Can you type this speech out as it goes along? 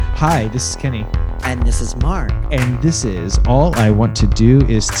Hi, this is Kenny. And this is Mark. And this is All I Want to Do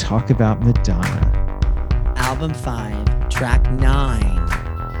Is Talk About Madonna. Album 5, track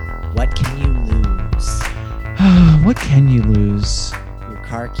 9. What can you lose? What can you lose? Your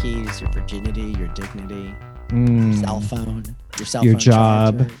car keys, your virginity, your dignity, your cell phone, your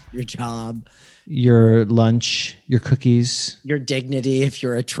job, charger, your job, your lunch, your cookies, your dignity if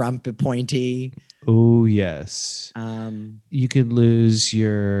you're a Trump appointee. Oh, yes. You could lose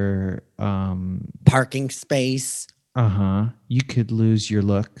your parking space. You could lose your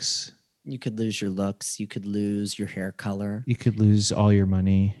looks. You could lose your looks. You could lose your hair color. You could lose all your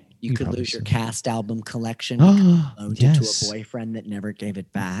money. You could lose your cast album collection. You could loan it to a boyfriend that never gave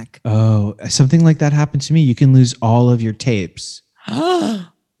it back. Oh, something like that happened to me. You can lose all of your tapes.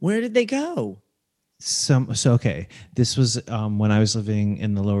 Where did they go? Okay. This was when I was living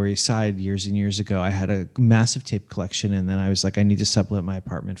in the Lower East Side years and years ago. I had a massive tape collection, and then I was like, I need to sublet my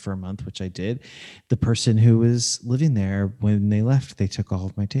apartment for a month, which I did. The person who was living there, when they left, they took all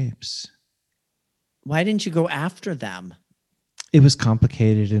of my tapes. Why didn't you go after them? It was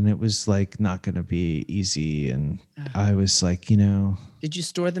complicated, and it was like not going to be easy. And I was like, Did you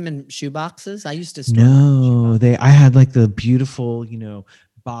store them in shoeboxes? I used to store them in shoeboxes. I had like the beautiful,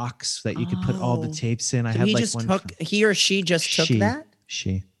 box that you could put all the tapes in. I had he or she just took that?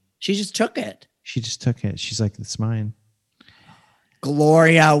 She just took it. She just took it. She's like, it's mine.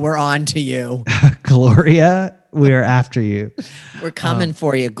 Gloria, we're on to you. Gloria, we're after you. We're coming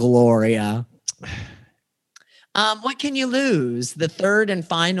for you, Gloria. What can you lose? The third and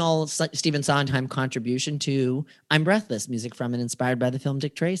final Stephen Sondheim contribution to I'm Breathless, music from and inspired by the film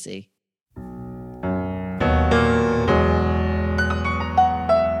Dick Tracy.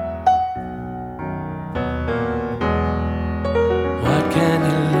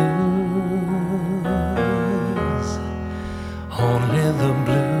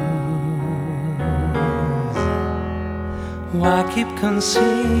 Why keep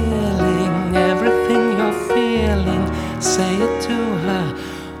concealing everything you're feeling? Say it to her.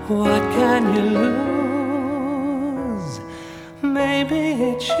 What can you lose? Maybe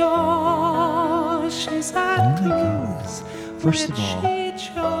it's yours. She's at clues. First of all,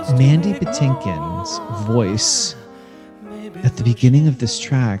 Mandy Patinkin's voice at the beginning of this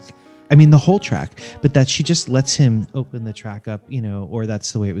track, I mean the whole track, but that she just lets him open the track up, or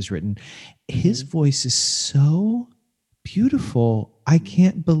that's the way it was written. His voice is so beautiful. I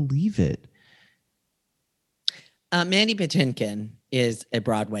can't believe it. Mandy Patinkin is a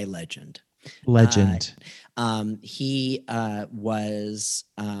Broadway legend. He was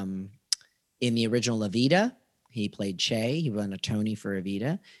in the original Evita. He played Che. He won a Tony for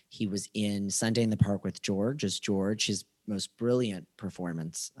Evita. He was in Sunday in the Park with George as George, his most brilliant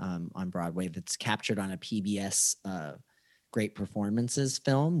performance on Broadway that's captured on a PBS Great Performances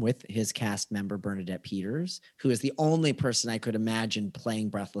film with his cast member Bernadette Peters, who is the only person I could imagine playing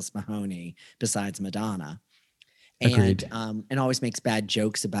Breathless Mahoney besides Madonna. Agreed. And always makes bad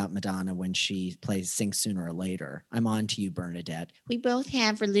jokes about Madonna when she plays Sing Sooner or Later. I'm on to you, Bernadette. We both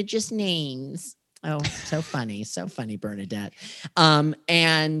have religious names. Oh, so funny. So funny, Bernadette.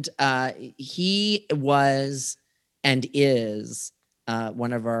 He was and is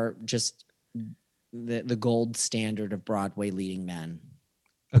one of our just the gold standard of Broadway leading men.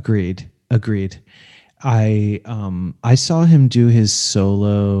 Agreed. I saw him do his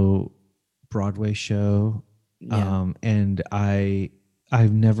solo Broadway show. Yeah. And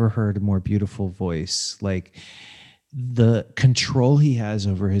I've never heard a more beautiful voice. Like the control he has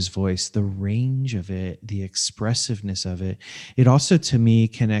over his voice, the range of it, the expressiveness of it. It also, to me,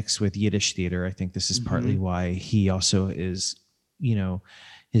 connects with Yiddish theater. I think this is partly why he also is,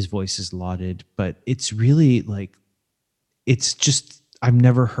 his voice is lauded, but it's really like, it's just, I've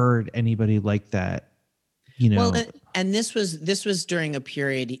never heard anybody like that. Well, and this was during a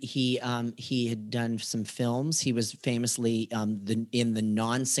period he had done some films. He was famously in the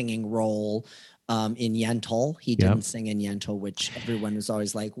non-singing role in Yentl. He didn't sing in Yentl, which everyone was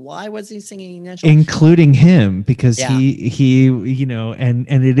always like, why was he singing in Yentl? Including him, because he and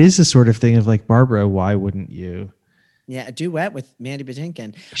it is a sort of thing of like, Barbara, why wouldn't you? Yeah, a duet with Mandy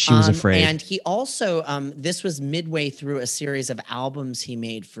Patinkin. She was afraid. And he also, this was midway through a series of albums he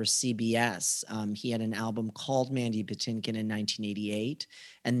made for CBS. He had an album called Mandy Patinkin in 1988.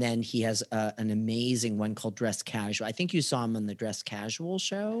 And then he has an amazing one called Dress Casual. I think you saw him on the Dress Casual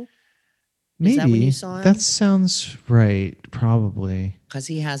show. Maybe. Is that when you saw him? That sounds right, probably. Because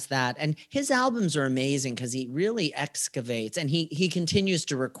he has that. And his albums are amazing because he really excavates. And he continues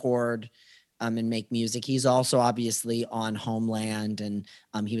to record and make music. He's also obviously on Homeland, and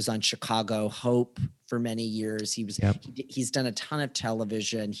he was on Chicago Hope for many years. Yep. He's done a ton of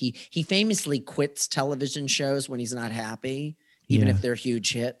television. He famously quits television shows when he's not happy, even Yeah. if they're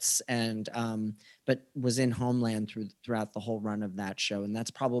huge hits, and but was in Homeland throughout the whole run of that show, and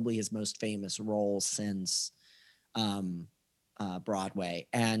that's probably his most famous role since Broadway.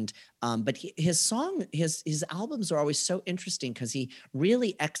 And but his albums are always so interesting because he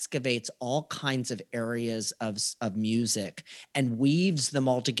really excavates all kinds of areas of music and weaves them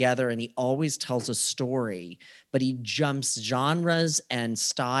all together, and he always tells a story, but he jumps genres and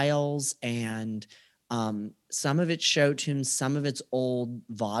styles, and some of it's show tunes, some of it's old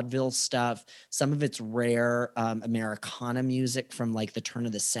vaudeville stuff, some of it's rare Americana music from like the turn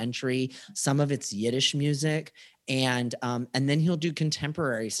of the century, some of it's Yiddish music, and then he'll do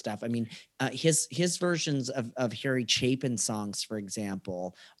contemporary stuff. I mean, his versions of Harry Chapin songs, for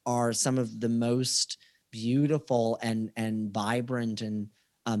example, are some of the most beautiful and vibrant and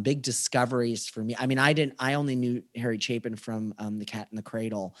big discoveries for me. I mean, I only knew Harry Chapin from The Cat in the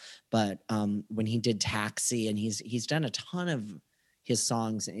Cradle, but when he did Taxi, and he's done a ton of his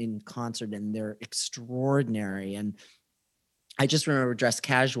songs in concert, and they're extraordinary. And I just remember Dress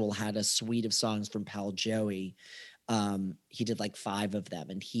Casual had a suite of songs from Pal Joey. He did like 5 of them,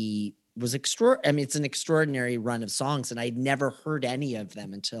 and he was I mean, it's an extraordinary run of songs, and I'd never heard any of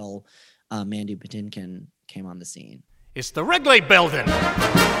them until Mandy Patinkin came on the scene. It's the Wrigley Building,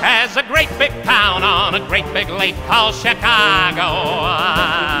 has a great big town on a great big lake called Chicago.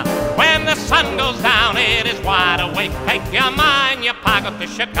 When the sun goes down, it is wide awake. Take your mind, you pocket to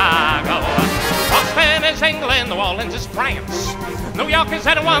Chicago. Boston is England, New Orleans is France. New York is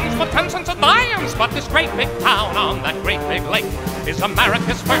at ones for 10 cents a dime. But this great big town on that great big lake is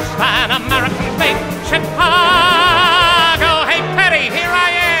America's first and American fate. Chicago, hey Petty, here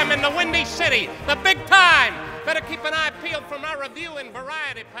I am in the Windy City, the big time. Better keep an eye peeled from our review in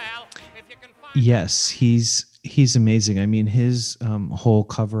Variety, pal. If you can find Yes, he's amazing. I mean, his whole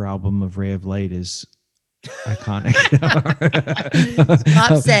cover album of Ray of Light is iconic.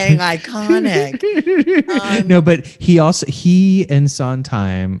 Stop saying iconic. No, but he and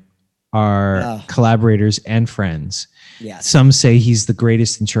Sondheim are collaborators and friends. Yes. Some say he's the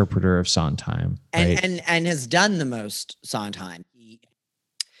greatest interpreter of Sondheim, right? and has done the most Sondheim.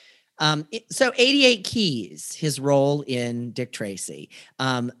 So 88 Keys, his role in Dick Tracy.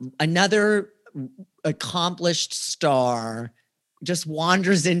 Another accomplished star just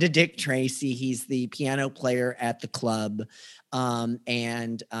wanders into Dick Tracy. He's the piano player at the club.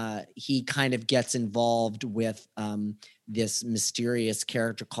 And he kind of gets involved with this mysterious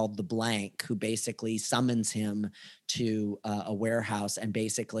character called the Blank, who basically summons him to a warehouse and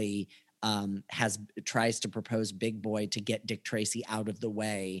basically tries to propose Big Boy to get Dick Tracy out of the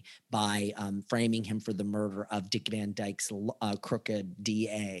way by framing him for the murder of Dick Van Dyke's crooked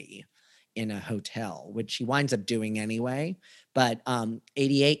DA in a hotel, which he winds up doing anyway. But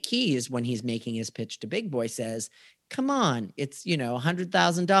 88 Keys, when he's making his pitch to Big Boy, says, come on, it's,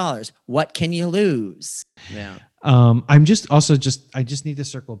 $100,000. What can you lose? Yeah. I just need to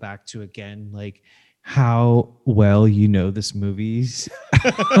circle back to, again, like, how well this movie's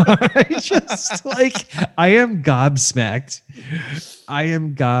I am gobsmacked.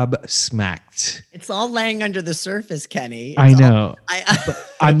 It's all laying under the surface, Kenny. I know.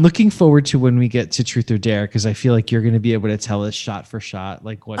 I'm looking forward to when we get to Truth or Dare, because I feel like you're going to be able to tell us shot for shot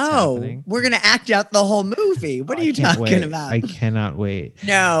like what's happening. We're going to act out the whole movie. What are you talking about? I cannot wait.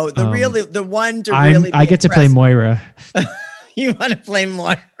 No, the one to I get to play Moira. You want to play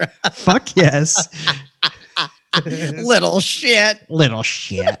Moira? Fuck yes. Little shit. Little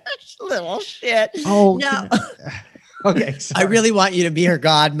shit. Little shit. Oh no. Okay. Sorry. I really want you to be her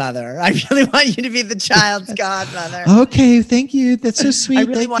godmother. I really want you to be the child's godmother. Okay, thank you. That's so sweet. I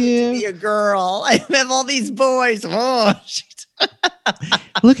really want you to be a girl. I have all these boys. Oh shit.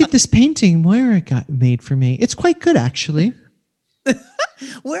 Look at this painting Moira got made for me. It's quite good, actually.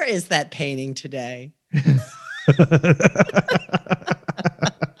 Where is that painting today?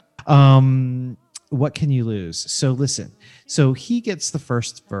 What can you lose? So listen. So he gets the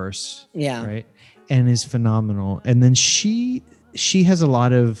first verse, yeah, right, and is phenomenal. And then she has a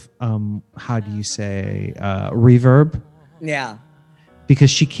lot of how do you say reverb? Yeah, because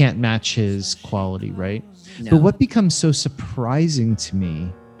she can't match his quality, right? No. But what becomes so surprising to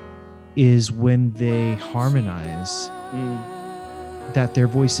me is when they harmonize, that their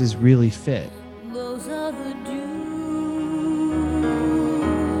voices really fit. Those are the dues.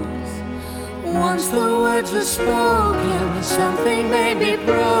 Once the words are spoken, something may be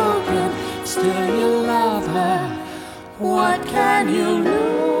broken. Still you love her. What can you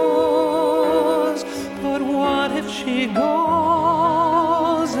lose? she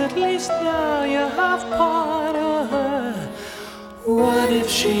goes, at least now you have part of her. What if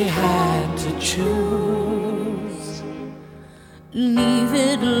she had to choose? Leave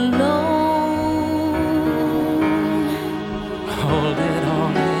it alone. Hold it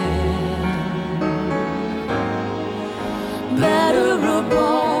all in. Better a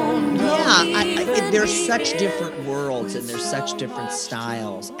bone. There's such different worlds and there's such different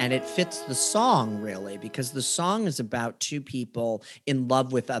styles, and it fits the song really, because the song is about two people in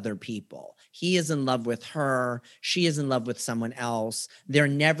love with other people. He is in love with her, she is in love with someone else. They're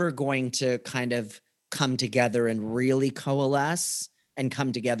never going to kind of come together and really coalesce and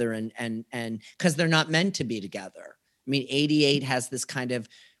come together and because they're not meant to be together. I mean, 88 has this kind of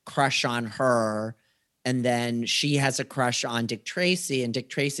crush on her, and then she has a crush on Dick Tracy, and Dick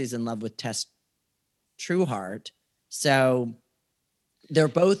Tracy's in love with Tess Trueheart. So they're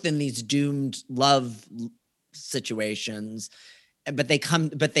both in these doomed love situations, but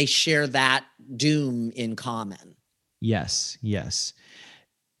they share that doom in common. Yes.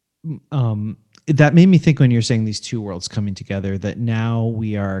 That made me think when you're saying these two worlds coming together, that now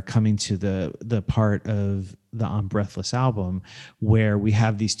we are coming to the part of the On Breathless album where we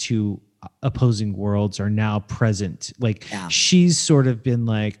have these two opposing worlds are now present. Like she's sort of been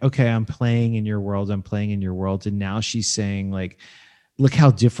like, okay, I'm playing in your world. And now she's saying like, look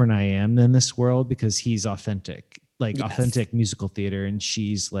how different I am than this world, because he's authentic, like authentic musical theater. And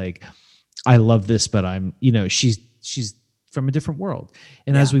she's like, I love this, but I'm, she's from a different world.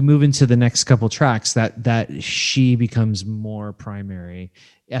 And as we move into the next couple tracks, that she becomes more primary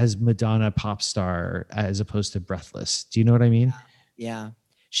as Madonna pop star as opposed to Breathless. Do you know what I mean? Yeah.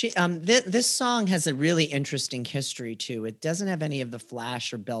 She this song has a really interesting history too. It doesn't have any of the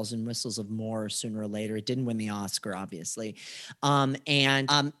flash or bells and whistles of More Sooner or Later. It didn't win the Oscar, obviously. And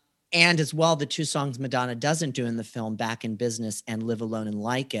as well, the two songs Madonna doesn't do in the film, Back in Business and Live Alone and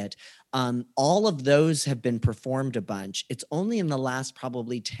Like It, all of those have been performed a bunch. It's only in the last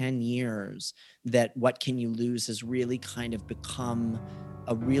probably 10 years that What Can You Lose has really kind of become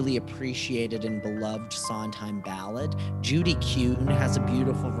a really appreciated and beloved Sondheim ballad. Judy Kuhn has a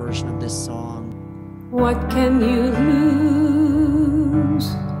beautiful version of this song. What can you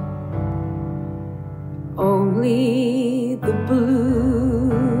lose? Only the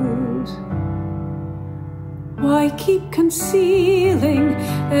blues. Why keep concealing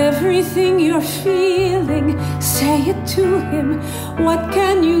everything you're feeling? Say it to him. What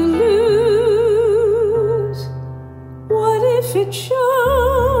can you lose? What if it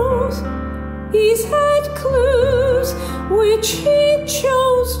shows he's had clues which he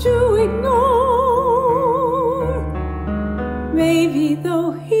chose to ignore? Maybe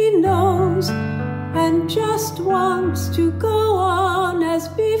though he knows and just wants to go on as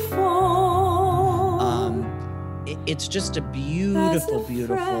before. It's just a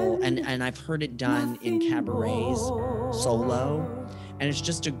beautiful, and I've heard it done in cabarets solo, and it's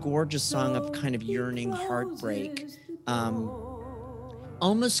just a gorgeous song of kind of yearning heartbreak.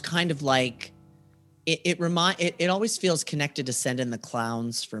 Almost kind of like it always feels connected to Send in the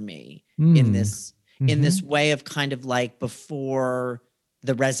Clowns for me in this way of kind of like before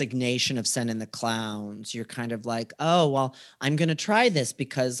the resignation of Send in the Clowns. You're kind of like, oh, well, I'm going to try this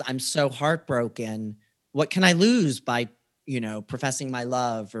because I'm so heartbroken. What can I lose by, professing my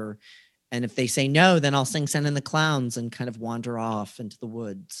love? And if they say no, then I'll sing Send in the Clowns and kind of wander off into the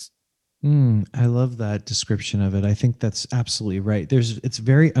woods. I love that description of it. I think that's absolutely right. It's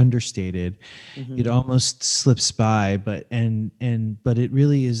very understated. It almost slips by, but it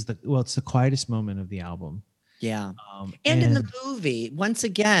really is it's the quietest moment of the album. Yeah. And in the movie, once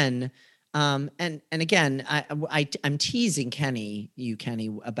again, and again, I'm teasing Kenny,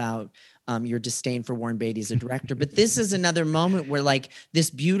 about your disdain for Warren Beatty as a director, but this is another moment where like this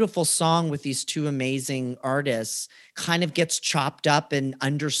beautiful song with these two amazing artists kind of gets chopped up and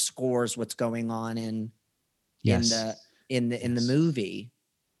underscores what's going on in the movie.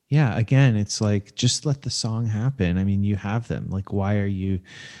 Yeah, again, it's like just let the song happen. I mean, you have them. Like, why are you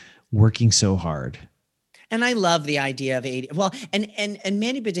working so hard? And I love the idea of 80. Well, and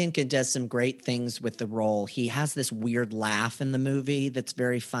Mandy Patinkin does some great things with the role. He has this weird laugh in the movie that's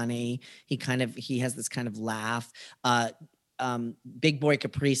very funny. He has this kind of laugh. Big Boy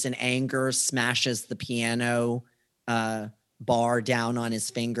Caprice in anger smashes the piano bar down on his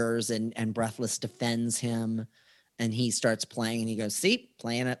fingers, and Breathless defends him, and he starts playing, and he goes, "See,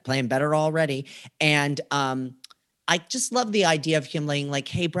 playing better already." And I just love the idea of him laying like,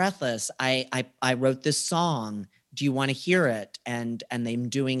 "Hey, Breathless, I wrote this song. Do you want to hear it?" And them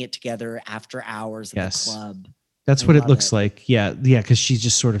doing it together after hours at the club. That's I what it love looks it. like. Yeah, yeah, because she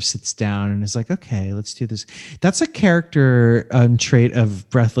just sort of sits down and is like, "Okay, let's do this." That's a character trait of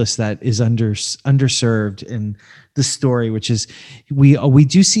Breathless that is underserved in the story, which is we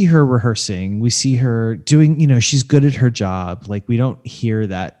do see her rehearsing. We see her doing. She's good at her job. Like we don't hear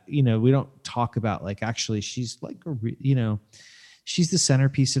that. We don't talk about like actually she's like she's the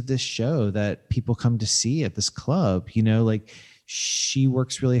centerpiece of this show that people come to see at this club. Like she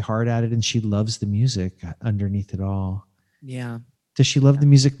works really hard at it and she loves the music underneath it all. Yeah. Does she love the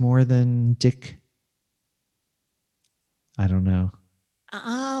music more than Dick? I don't know.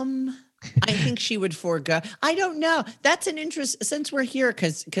 I think she would forego. I don't know. That's an interest since we're here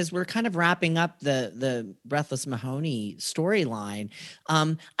because we're kind of wrapping up the Breathless Mahoney storyline.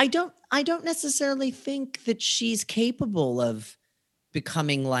 I don't necessarily think that she's capable of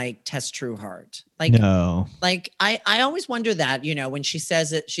becoming like Tess Trueheart. No. Like I always wonder that, when she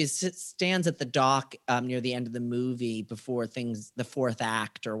says it, stands at the dock near the end of the movie before the fourth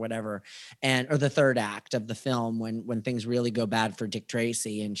act or whatever, or the third act of the film when things really go bad for Dick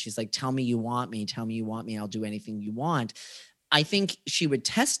Tracy, and she's like, "Tell me you want me, tell me you want me, I'll do anything you want." I think she would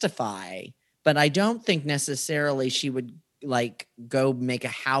testify, but I don't think necessarily she would like go make a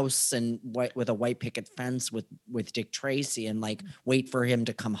house and with a white picket fence with Dick Tracy and like wait for him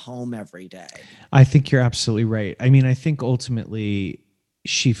to come home every day. I think you're absolutely right. I mean, I think ultimately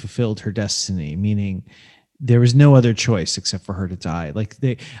she fulfilled her destiny, meaning there was no other choice except for her to die.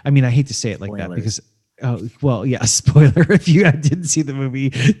 I hate to say it like that Spoilers. because, oh, well, yeah, spoiler. If you didn't see the movie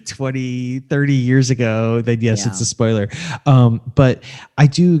 20, 30 years ago, then yes, it's Yeah. a spoiler. But I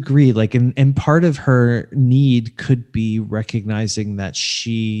do agree. Like, and part of her need could be recognizing that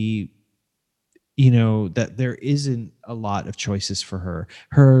she, that there isn't a lot of choices for her.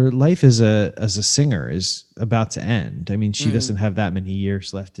 Her life as a singer is about to end. I mean, she doesn't have that many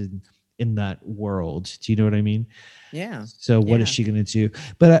years left in that world. Do you know what I mean? Yeah. So what is Yeah. she going to do?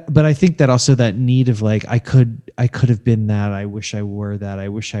 But I think that also that need of like I could have been that. I wish I were that. I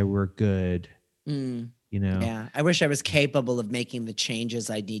wish I were good. Yeah. I wish I was capable of making the changes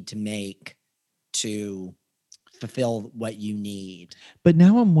I need to make to fulfill what you need. But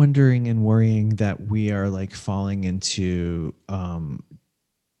now I'm wondering and worrying that we are like falling into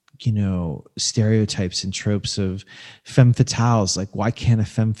stereotypes and tropes of femme fatales. Like, why can't a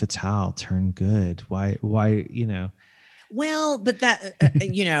femme fatale turn good? Why Well, but that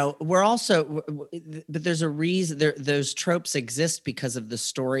we're also, but there's a reason those tropes exist because of the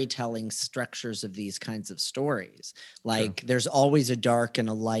storytelling structures of these kinds of stories. Like, there's always a dark and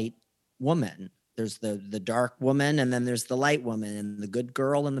a light woman. There's the dark woman, and then there's the light woman, and the good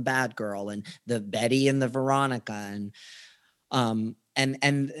girl and the bad girl, and the Betty and the Veronica, and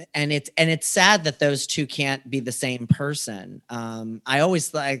it's sad that those two can't be the same person. I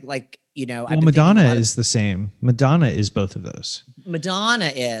always like I've well, been thinking a Madonna lot of is the same. Madonna is both of those.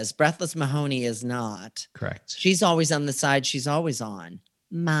 Madonna is. Breathless Mahoney is not. Correct. She's always on the side she's always on.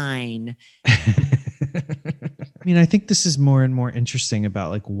 Mine. I mean, I think this is more and more interesting about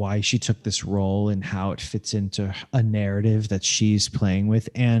like why she took this role and how it fits into a narrative that she's playing with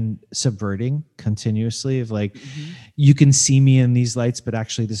and subverting continuously of like, you can see me in these lights, but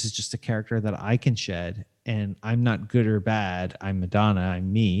actually this is just a character that I can shed and I'm not good or bad. I'm Madonna,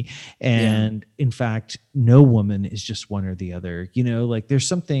 I'm me. And in fact, no woman is just one or the other, like there's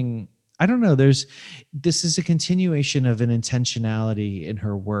something, I don't know. This is a continuation of an intentionality in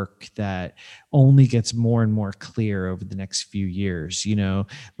her work that only gets more and more clear over the next few years,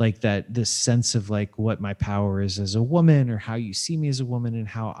 like that this sense of like what my power is as a woman or how you see me as a woman and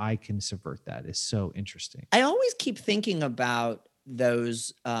how I can subvert that is so interesting. I always keep thinking about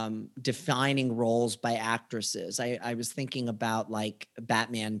those defining roles by actresses. I was thinking about like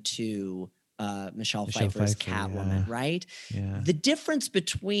Batman 2, Michelle Pfeiffer's Catwoman, right? Yeah. The difference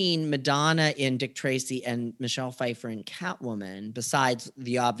between Madonna in Dick Tracy and Michelle Pfeiffer in Catwoman, besides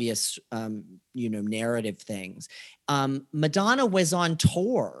the obvious, narrative things, Madonna was on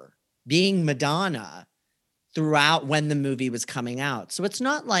tour being Madonna throughout when the movie was coming out. So it's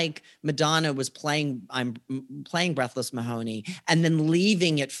not like Madonna was I'm playing Breathless Mahoney and then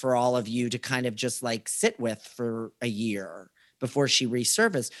leaving it for all of you to kind of just like sit with for a year before she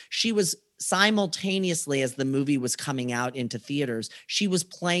resurfaced. She was simultaneously, as the movie was coming out into theaters, she was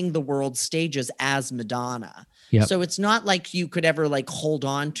playing the world stages as Madonna. Yep. So it's not like you could ever like hold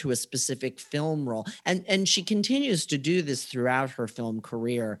on to a specific film role. And she continues to do this throughout her film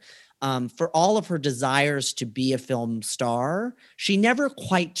career. For all of her desires to be a film star, she never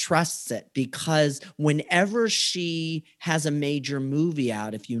quite trusts it because whenever she has a major movie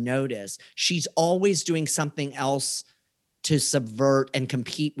out, if you notice, she's always doing something else to subvert and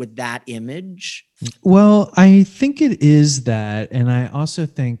compete with that image? Well, I think it is that. And I also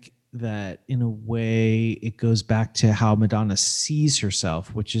think that in a way it goes back to how Madonna sees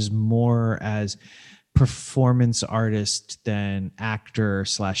herself, which is more as performance artist than actor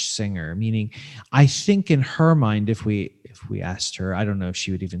slash singer. Meaning, I think in her mind, if we asked her, I don't know if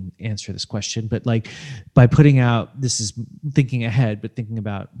she would even answer this question, but like by putting out, this is thinking ahead, but thinking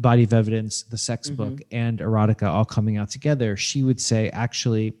about Body of Evidence, The Sex Book, and Erotica all coming out together, she would say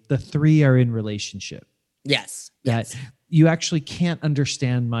actually the three are in relationship. Yes. That you actually can't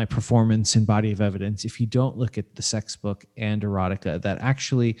understand my performance in Body of Evidence if you don't look at The Sex Book and Erotica. That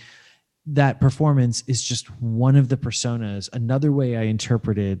actually that performance is just one of the personas, another way I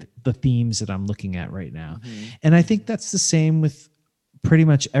interpreted the themes that I'm looking at right now. And I think that's the same with pretty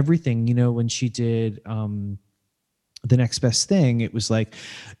much everything. You know, when she did The Next Best Thing, it was like,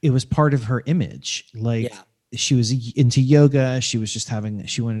 it was part of her image. Like she was into yoga. She was just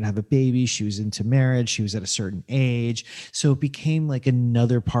she wanted to have a baby. She was into marriage. She was at a certain age. So it became like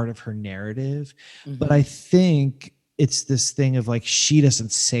another part of her narrative. But I think it's this thing of like, she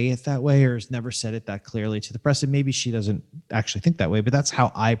doesn't say it that way or has never said it that clearly to the press. And maybe she doesn't actually think that way, but that's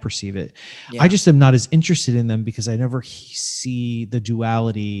how I perceive it. I just am not as interested in them because I never see the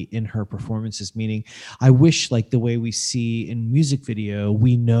duality in her performances. Meaning I wish, like the way we see in music video,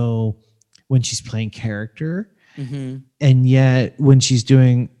 we know when she's playing character, and yet when she's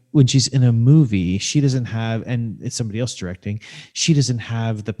in a movie, she doesn't have, and it's somebody else directing, she doesn't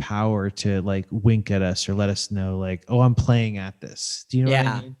have the power to like wink at us or let us know like, oh, I'm playing at this. Do you know what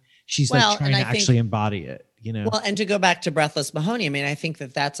I mean? She's like trying to actually embody it, you know? Well, and to go back to Breathless Mahoney, I mean, I think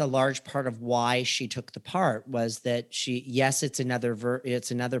that that's a large part of why she took the part was that it's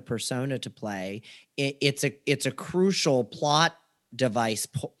another persona to play. It's a crucial plot device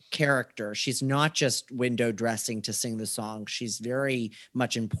character. She's not just window dressing to sing the song. She's very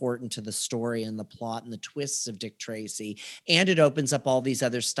much important to the story and the plot and the twists of Dick Tracy. And it opens up all these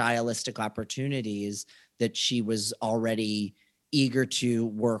other stylistic opportunities that she was already eager to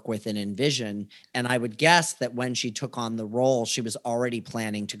work with and envision. And I would guess that when she took on the role, she was already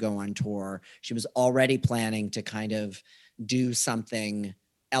planning to go on tour. She was already planning to kind of do something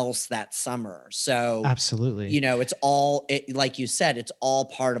else that summer. So absolutely, you know, it's all, like you said, it's all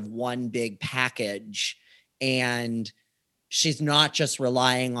part of one big package. And she's not just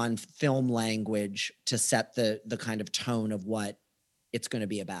relying on film language to set the kind of tone of what it's going to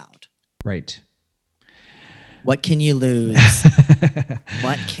be about. Right. What can you lose?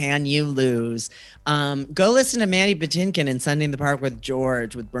 What can you lose? Go listen to Mandy Patinkin and Sunday in the Park with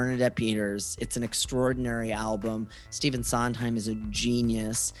George with Bernadette Peters. It's an extraordinary album. Stephen Sondheim is a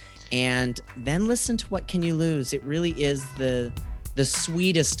genius. And then listen to What Can You Lose? It really is the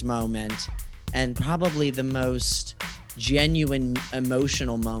sweetest moment and probably the most genuine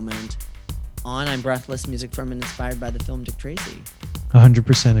emotional moment on I'm Breathless, music from and inspired by the film Dick Tracy.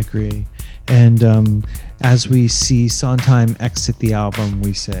 100% agree. And as we see Sondheim exit the album,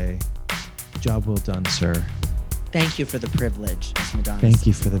 we say, job well done, sir. Thank you for the privilege, as Madonna Thank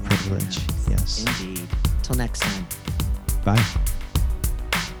you says for the in the liner privilege. notes. Yes. Indeed. Till next time. Bye.